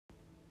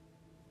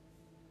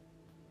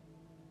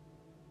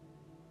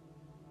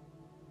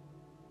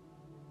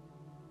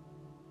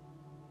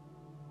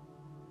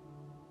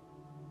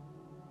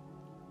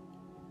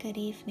Good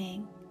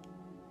evening,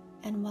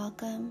 and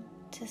welcome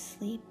to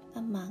Sleep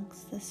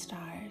Amongst the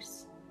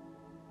Stars,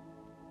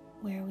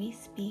 where we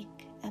speak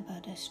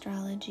about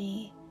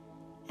astrology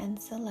and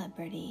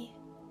celebrity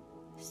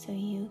so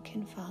you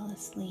can fall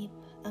asleep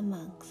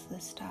amongst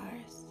the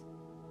stars.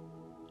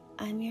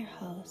 I'm your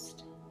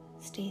host,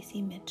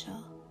 Stacy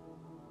Mitchell.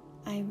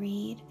 I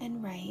read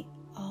and write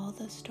all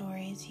the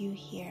stories you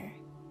hear,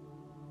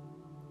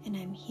 and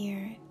I'm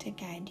here to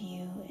guide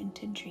you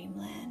into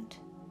dreamland.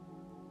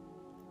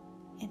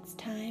 It's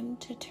time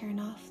to turn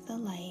off the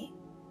light,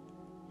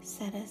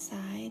 set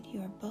aside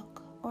your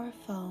book or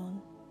phone,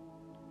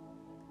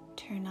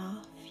 turn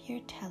off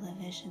your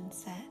television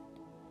set,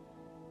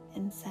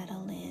 and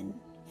settle in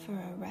for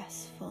a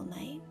restful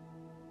night.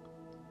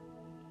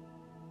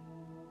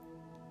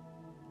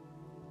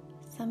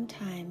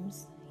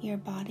 Sometimes your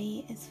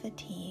body is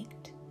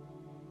fatigued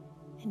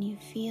and you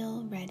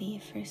feel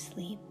ready for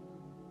sleep,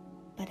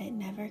 but it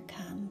never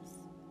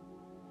comes.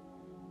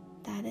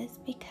 That is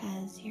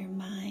because your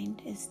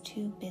mind is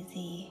too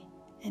busy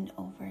and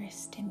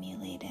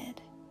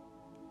overstimulated.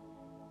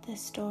 The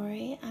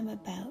story I'm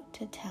about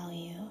to tell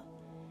you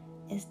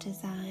is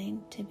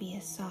designed to be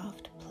a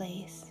soft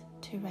place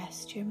to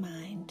rest your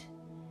mind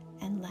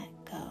and let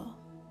go.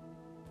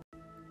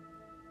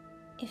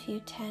 If you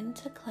tend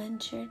to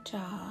clench your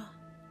jaw,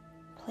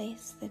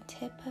 place the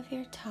tip of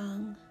your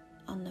tongue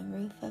on the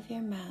roof of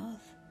your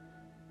mouth,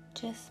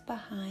 just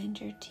behind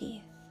your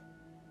teeth.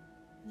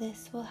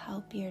 This will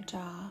help your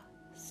jaw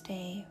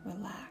stay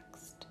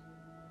relaxed.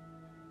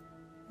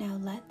 Now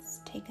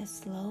let's take a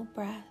slow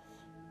breath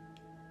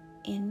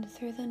in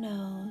through the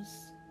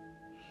nose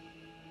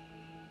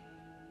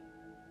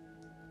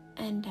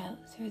and out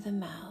through the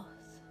mouth.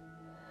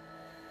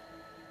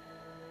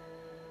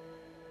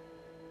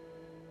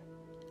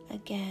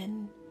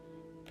 Again,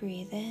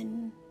 breathe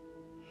in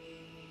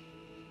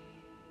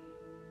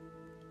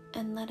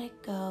and let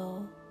it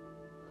go.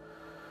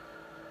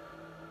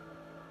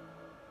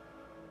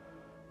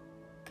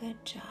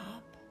 Good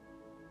job.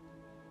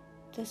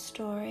 The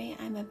story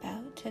I'm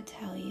about to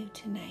tell you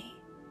tonight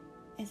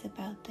is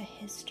about the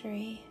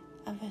history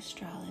of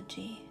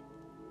astrology.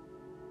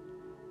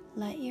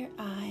 Let your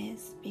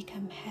eyes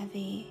become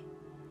heavy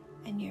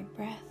and your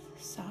breath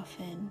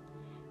soften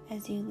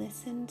as you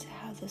listen to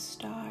how the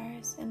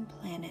stars and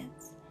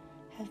planets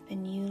have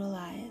been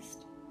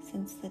utilized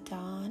since the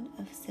dawn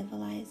of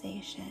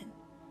civilization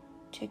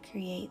to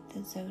create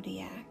the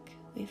zodiac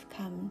we've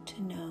come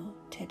to know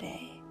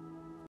today.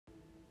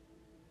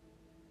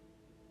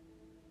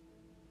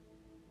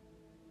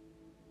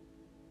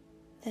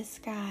 The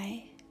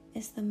sky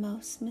is the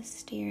most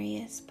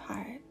mysterious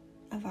part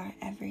of our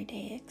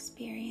everyday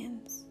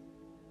experience.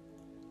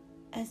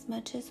 As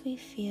much as we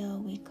feel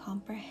we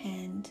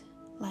comprehend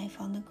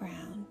life on the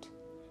ground,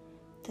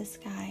 the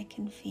sky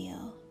can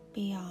feel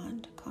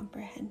beyond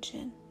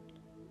comprehension.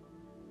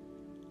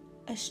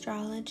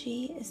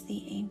 Astrology is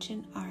the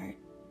ancient art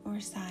or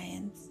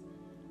science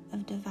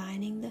of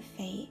divining the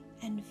fate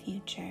and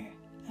future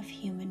of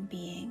human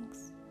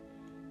beings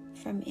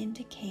from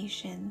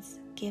indications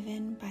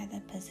given by the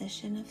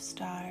position of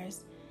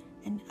stars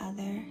and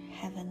other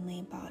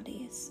heavenly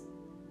bodies.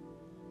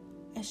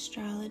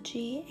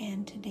 Astrology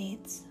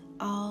antedates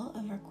all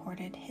of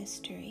recorded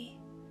history.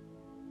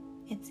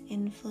 Its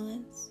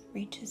influence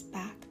reaches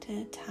back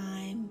to a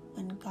time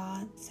when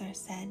gods are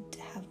said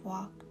to have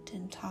walked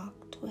and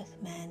talked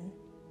with men.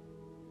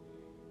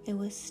 It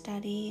was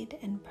studied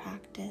and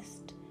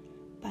practiced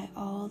by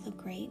all the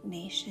great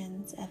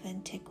nations of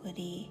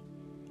antiquity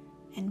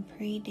and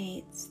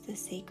predates the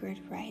sacred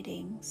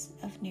writings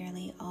of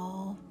nearly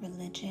all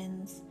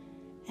religions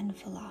and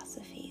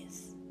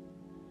philosophies.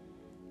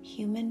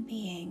 Human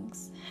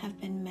beings have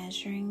been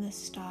measuring the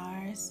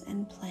stars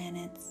and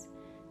planets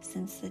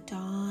since the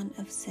dawn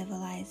of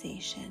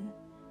civilization,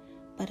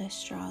 but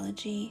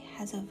astrology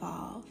has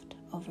evolved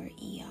over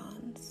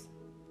eons.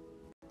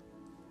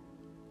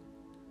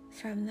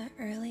 From the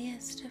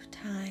earliest of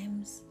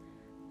times,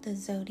 the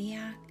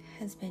zodiac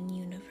has been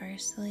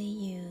universally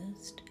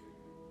used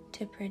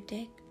to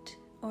predict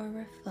or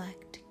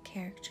reflect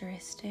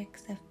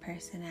characteristics of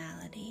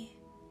personality,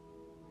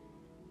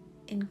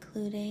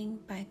 including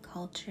by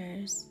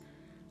cultures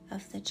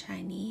of the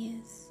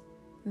Chinese,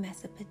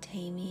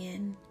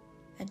 Mesopotamian,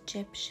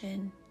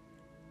 Egyptian,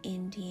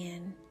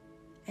 Indian,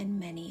 and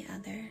many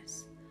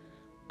others,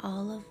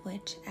 all of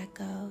which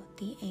echo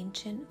the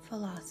ancient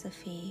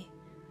philosophy,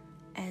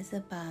 as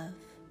above,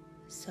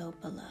 so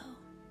below.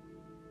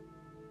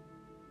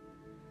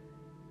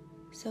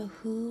 So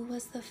who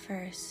was the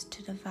first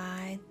to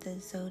divide the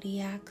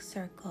zodiac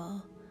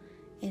circle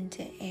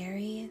into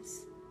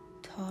Aries,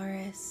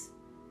 Taurus,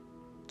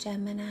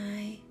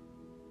 Gemini,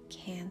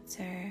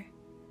 Cancer,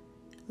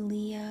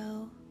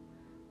 Leo,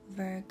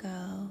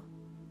 Virgo,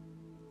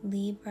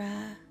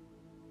 Libra,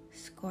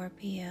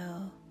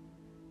 Scorpio,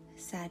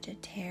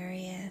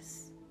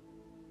 Sagittarius,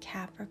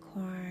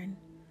 Capricorn,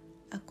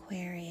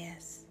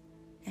 Aquarius,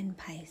 and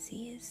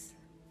Pisces?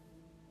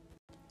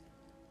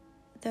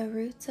 The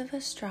roots of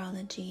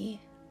astrology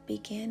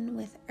begin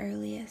with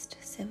earliest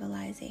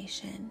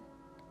civilization.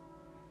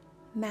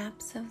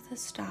 Maps of the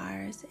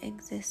stars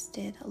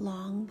existed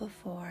long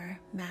before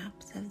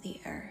maps of the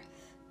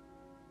Earth.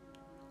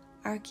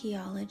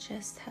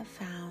 Archaeologists have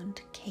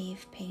found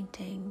cave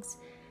paintings,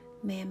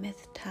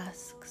 mammoth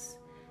tusks,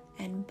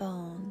 and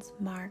bones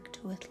marked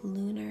with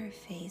lunar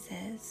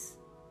phases.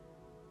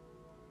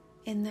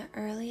 In the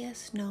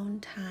earliest known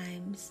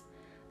times,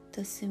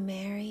 the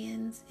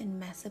Sumerians in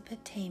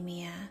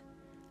Mesopotamia,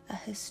 a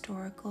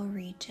historical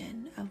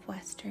region of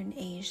Western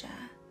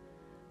Asia,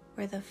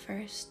 were the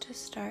first to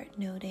start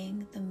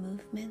noting the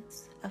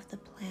movements of the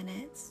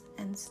planets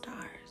and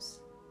stars.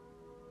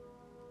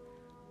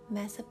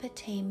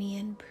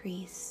 Mesopotamian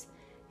priests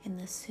in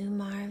the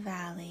Sumar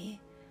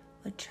Valley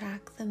would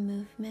track the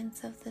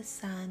movements of the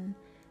sun,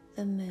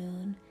 the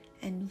moon,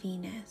 and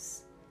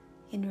Venus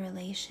in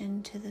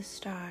relation to the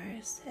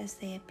stars as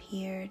they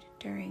appeared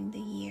during the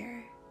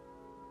year.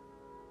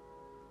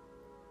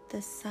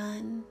 The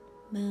sun,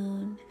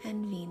 moon,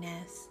 and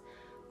Venus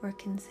were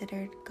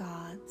considered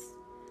gods,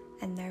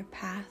 and their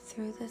path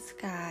through the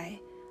sky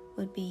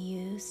would be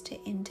used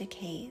to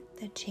indicate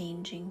the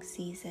changing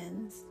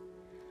seasons,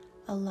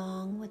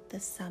 along with the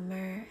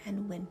summer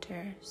and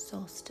winter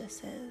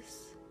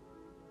solstices.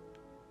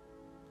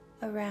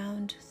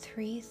 Around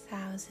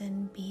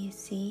 3000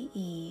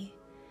 BCE,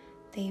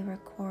 they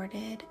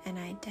recorded and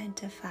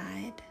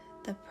identified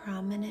the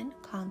prominent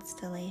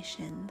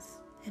constellations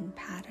and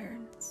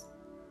patterns.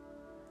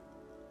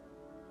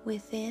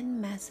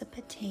 Within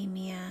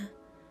Mesopotamia,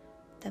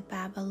 the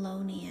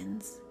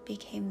Babylonians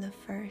became the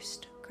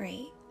first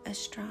great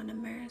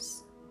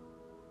astronomers.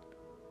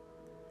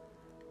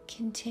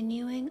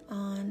 Continuing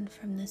on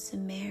from the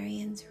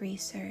Sumerians'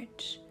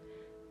 research,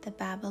 the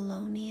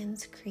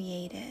Babylonians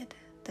created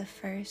the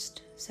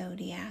first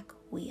zodiac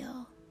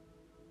wheel.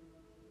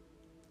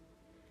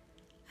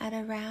 At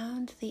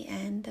around the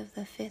end of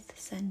the 5th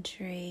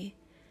century,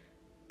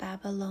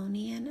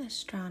 Babylonian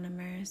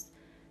astronomers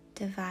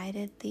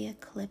divided the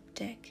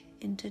ecliptic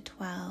into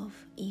 12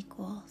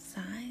 equal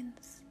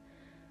signs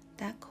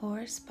that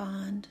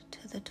correspond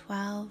to the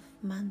 12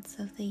 months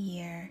of the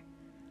year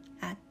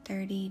at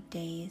 30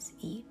 days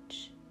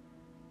each.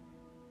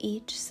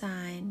 Each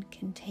sign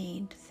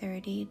contained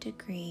 30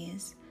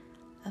 degrees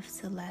of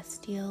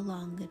celestial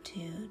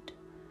longitude,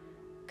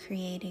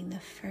 creating the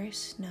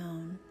first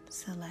known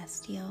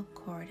celestial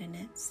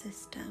coordinate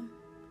system.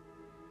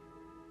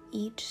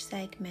 Each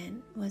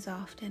segment was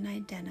often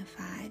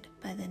identified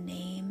by the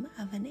name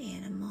of an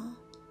animal.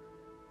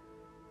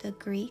 The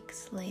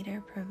Greeks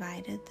later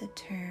provided the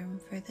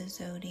term for the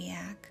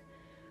zodiac,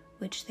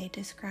 which they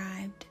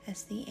described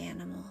as the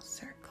animal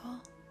circle.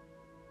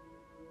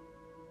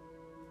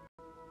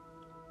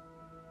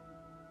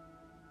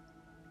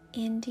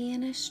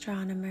 Indian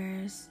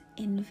astronomers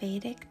in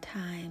Vedic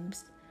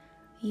times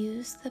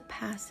used the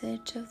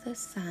passage of the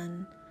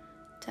sun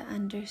to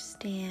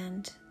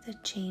understand the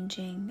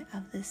changing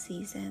of the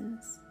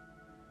seasons.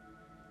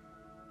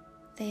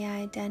 They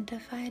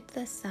identified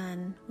the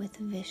sun with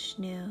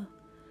Vishnu,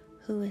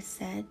 who is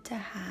said to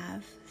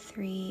have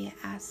 3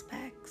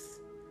 aspects: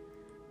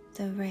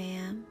 the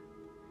ram,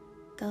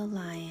 the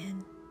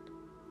lion,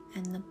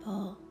 and the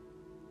bull.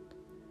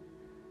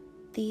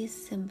 These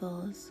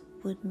symbols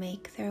would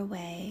make their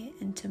way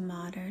into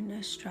modern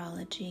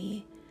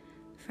astrology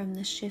from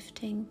the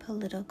shifting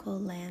political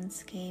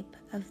landscape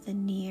of the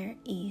Near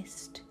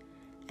East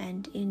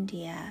and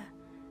India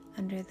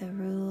under the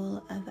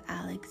rule of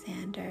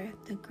Alexander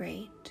the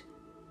Great.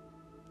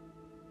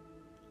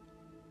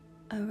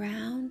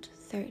 Around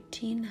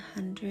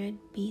 1300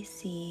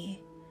 BC,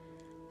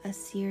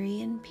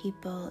 Assyrian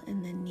people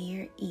in the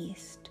Near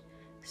East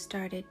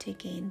started to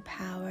gain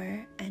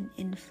power and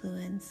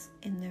influence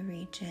in the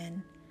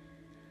region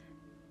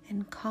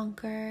and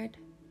conquered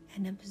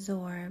and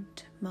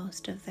absorbed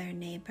most of their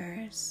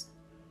neighbors.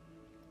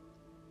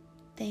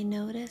 They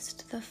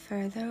noticed the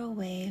further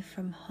away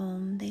from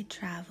home they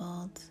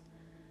traveled,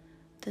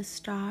 the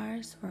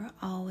stars were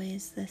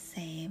always the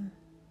same,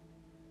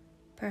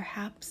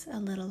 perhaps a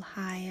little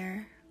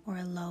higher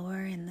or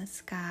lower in the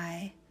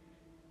sky,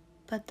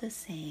 but the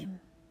same,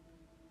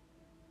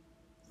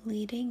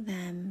 leading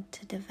them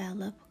to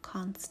develop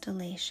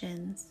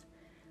constellations,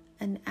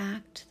 an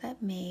act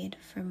that made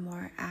for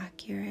more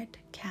accurate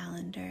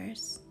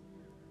calendars.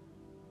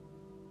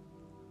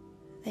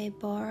 They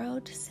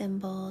borrowed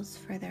symbols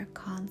for their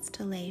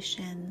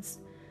constellations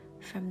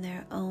from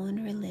their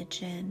own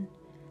religion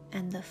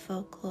and the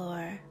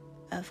folklore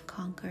of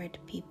conquered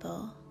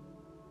people.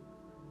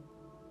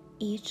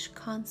 Each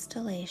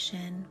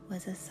constellation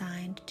was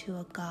assigned to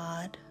a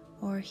god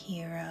or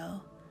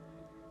hero,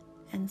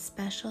 and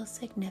special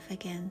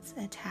significance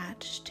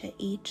attached to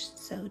each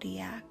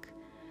zodiac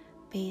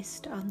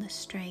based on the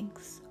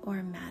strengths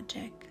or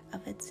magic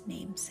of its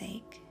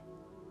namesake.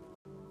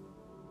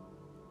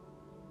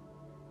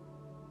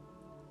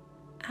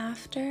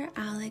 After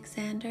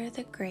Alexander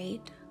the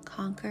Great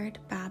conquered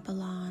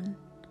Babylon,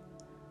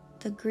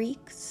 the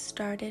Greeks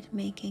started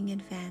making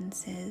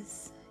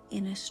advances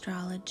in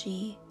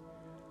astrology,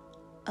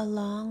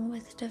 along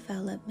with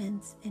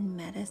developments in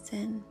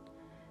medicine,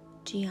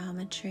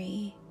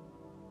 geometry,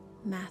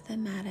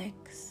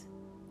 mathematics,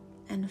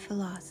 and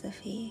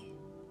philosophy.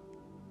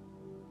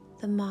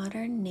 The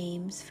modern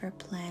names for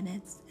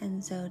planets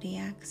and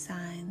zodiac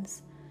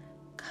signs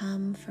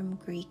come from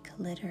Greek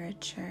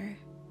literature.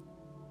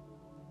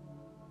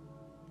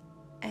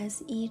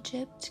 As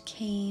Egypt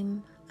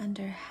came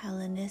under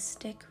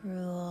Hellenistic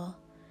rule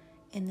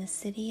in the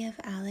city of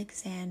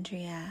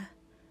Alexandria,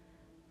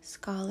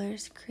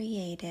 scholars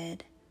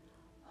created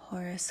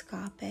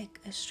horoscopic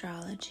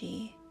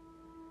astrology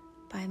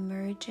by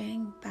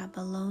merging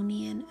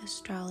Babylonian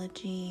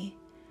astrology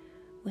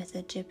with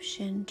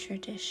Egyptian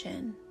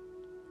tradition.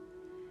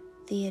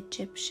 The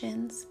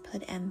Egyptians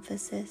put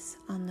emphasis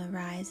on the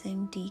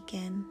rising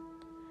decan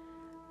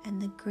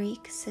and the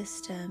Greek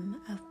system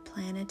of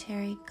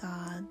planetary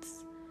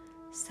gods,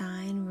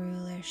 sign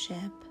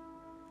rulership,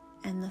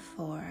 and the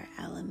 4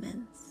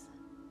 elements.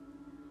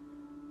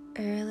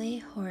 Early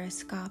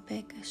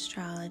horoscopic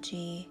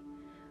astrology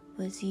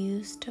was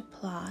used to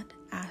plot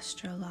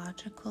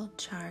astrological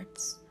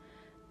charts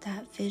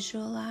that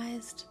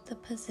visualized the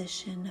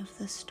position of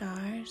the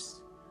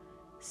stars,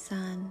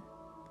 sun,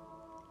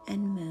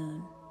 and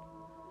moon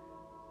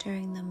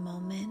during the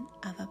moment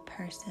of a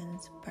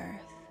person's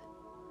birth.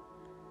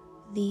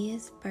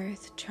 These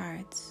birth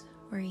charts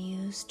were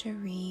used to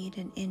read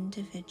an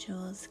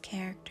individual's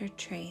character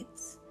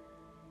traits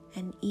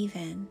and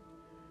even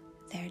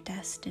their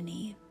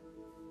destiny.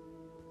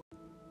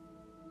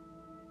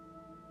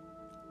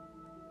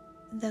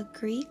 The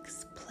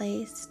Greeks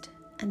placed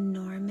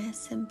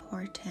enormous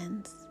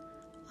importance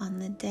on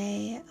the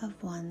day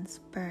of one's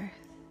birth,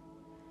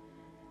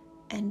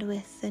 and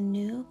with the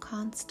new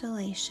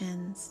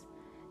constellations,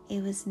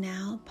 it was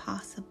now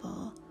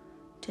possible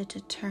to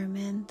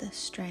determine the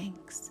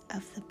strengths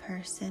of the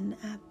person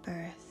at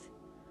birth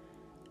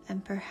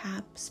and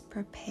perhaps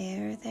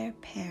prepare their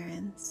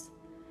parents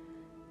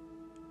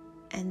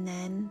and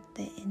then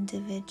the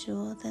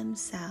individual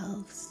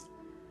themselves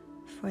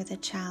for the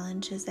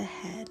challenges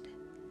ahead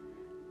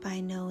by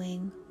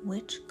knowing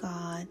which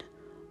god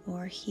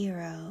or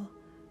hero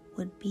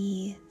would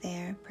be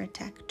their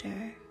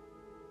protector.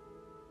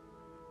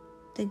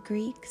 The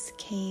Greeks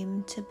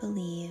came to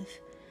believe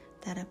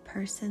that a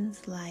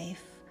person's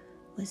life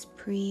was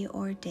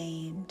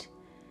preordained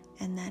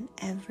and that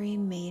every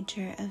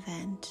major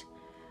event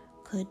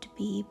could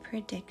be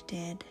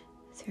predicted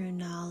through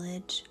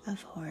knowledge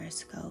of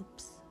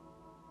horoscopes.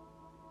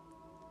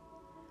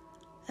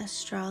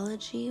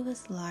 Astrology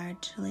was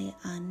largely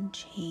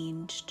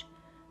unchanged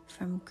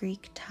from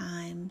Greek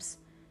times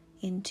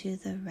into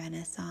the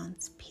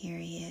Renaissance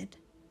period,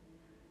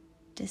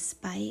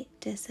 despite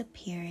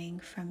disappearing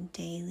from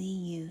daily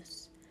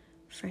use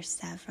for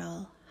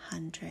several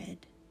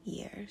hundred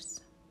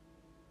years.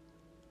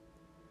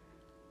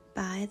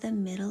 By the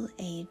Middle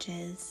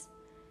Ages,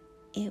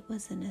 it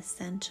was an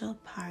essential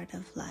part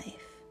of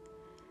life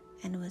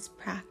and was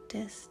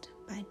practiced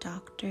by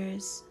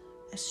doctors,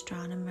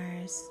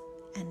 astronomers,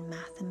 and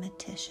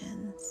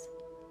mathematicians.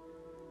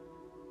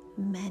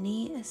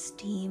 Many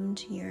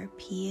esteemed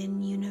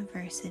European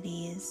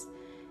universities,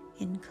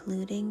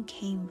 including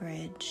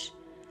Cambridge,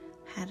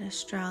 had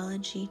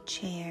astrology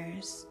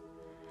chairs,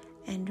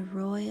 and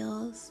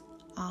royals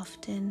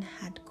often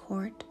had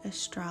court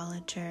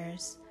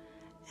astrologers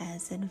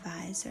as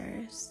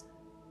advisors.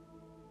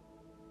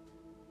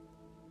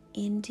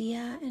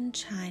 India and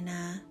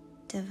China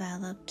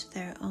developed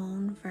their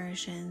own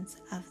versions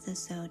of the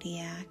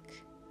zodiac,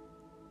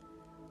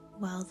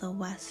 while the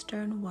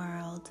Western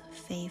world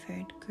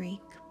favored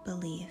Greek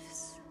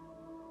beliefs.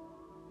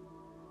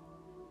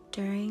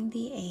 During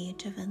the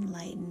Age of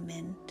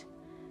Enlightenment,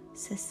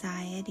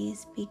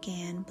 societies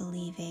began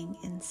believing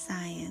in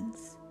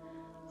science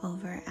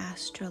over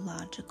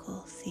astrological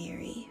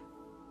theory.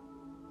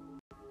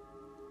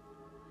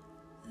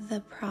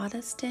 The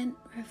Protestant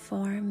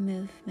Reform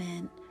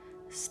movement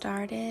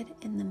started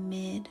in the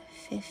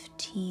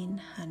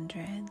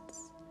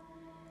mid-1500s,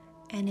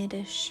 and it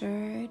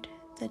assured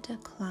the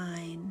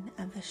decline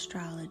of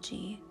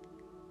astrology.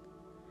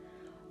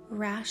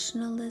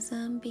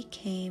 Rationalism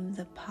became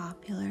the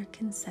popular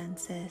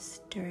consensus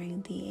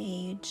during the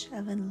Age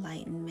of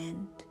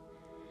Enlightenment,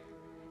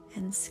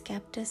 and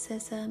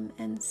skepticism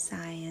and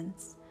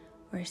science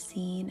were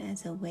seen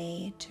as a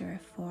way to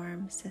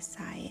reform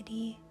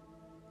society,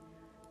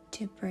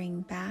 to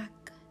bring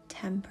back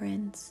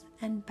temperance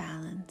and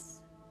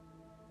balance.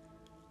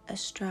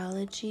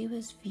 Astrology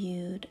was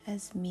viewed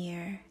as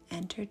mere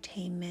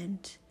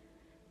entertainment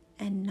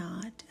and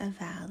not a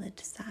valid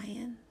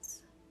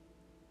science.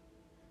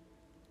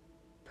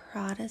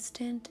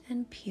 Protestant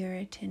and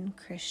Puritan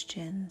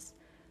Christians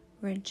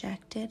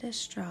rejected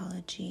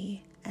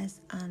astrology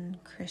as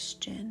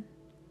unchristian,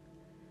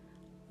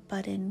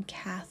 but in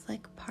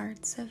Catholic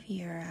parts of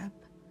Europe,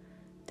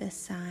 the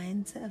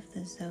signs of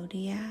the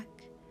zodiac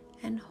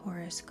and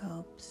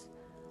horoscopes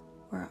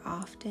were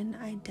often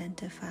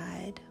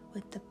identified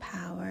with the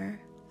power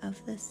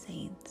of the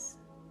saints.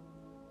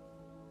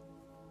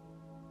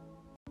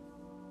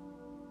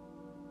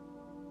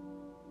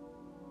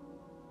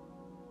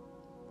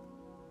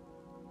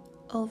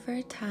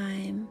 Over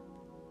time,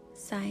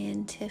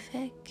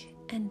 scientific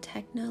and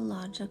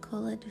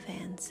technological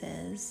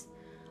advances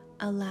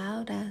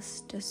allowed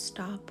us to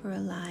stop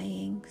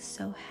relying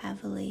so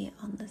heavily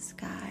on the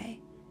sky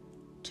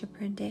to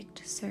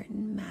predict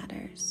certain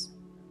matters.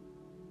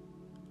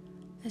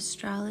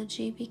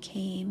 Astrology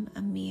became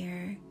a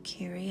mere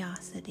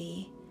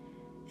curiosity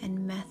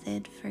and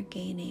method for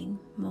gaining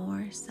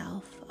more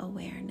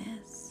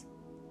self-awareness.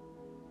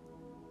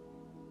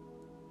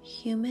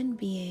 Human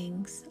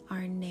beings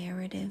are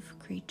narrative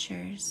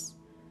creatures,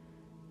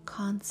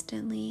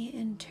 constantly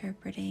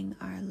interpreting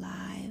our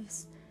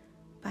lives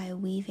by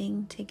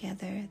weaving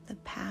together the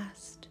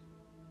past,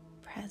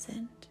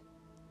 present,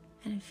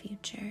 and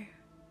future.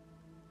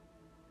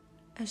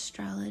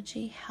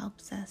 Astrology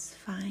helps us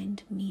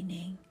find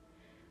meaning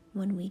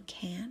when we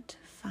can't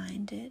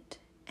find it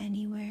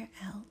anywhere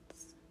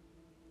else.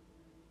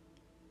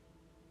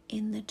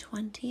 In the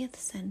 20th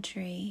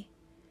century,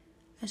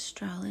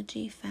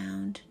 astrology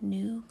found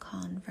new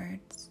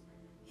converts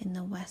in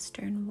the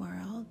Western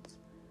world,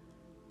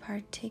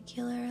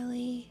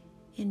 particularly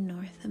in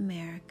North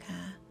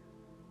America,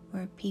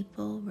 where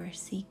people were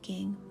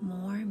seeking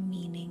more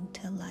meaning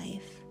to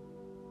life.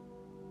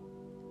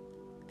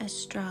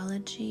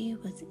 Astrology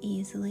was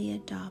easily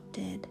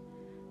adopted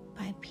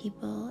by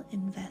people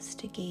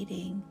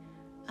investigating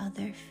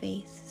other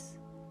faiths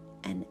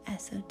and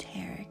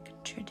esoteric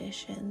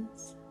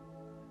traditions.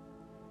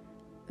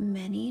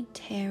 Many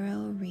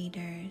tarot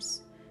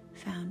readers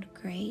found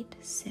great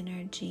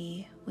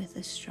synergy with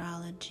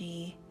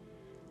astrology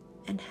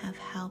and have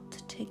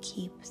helped to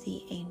keep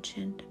the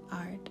ancient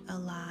art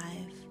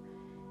alive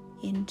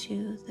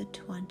into the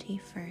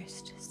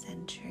 21st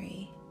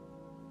century.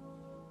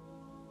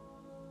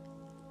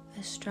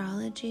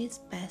 Astrology's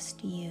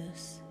best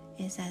use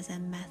is as a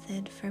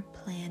method for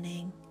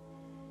planning,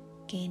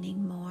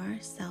 gaining more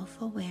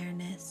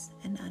self-awareness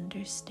and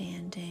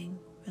understanding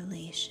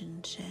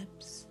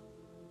relationships.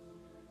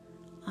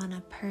 On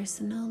a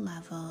personal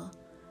level,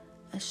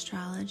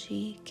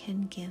 astrology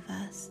can give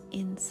us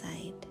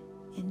insight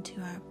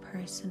into our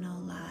personal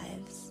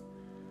lives,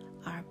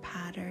 our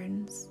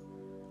patterns,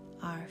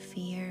 our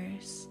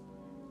fears,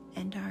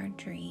 and our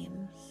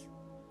dreams.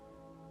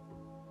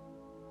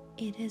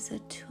 It is a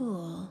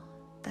tool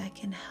that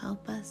can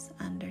help us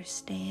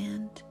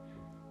understand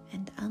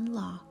and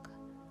unlock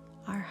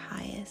our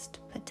highest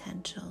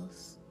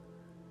potentials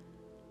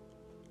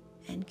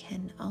and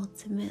can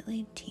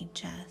ultimately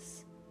teach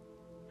us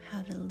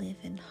how to live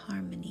in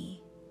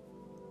harmony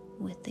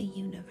with the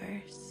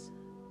universe.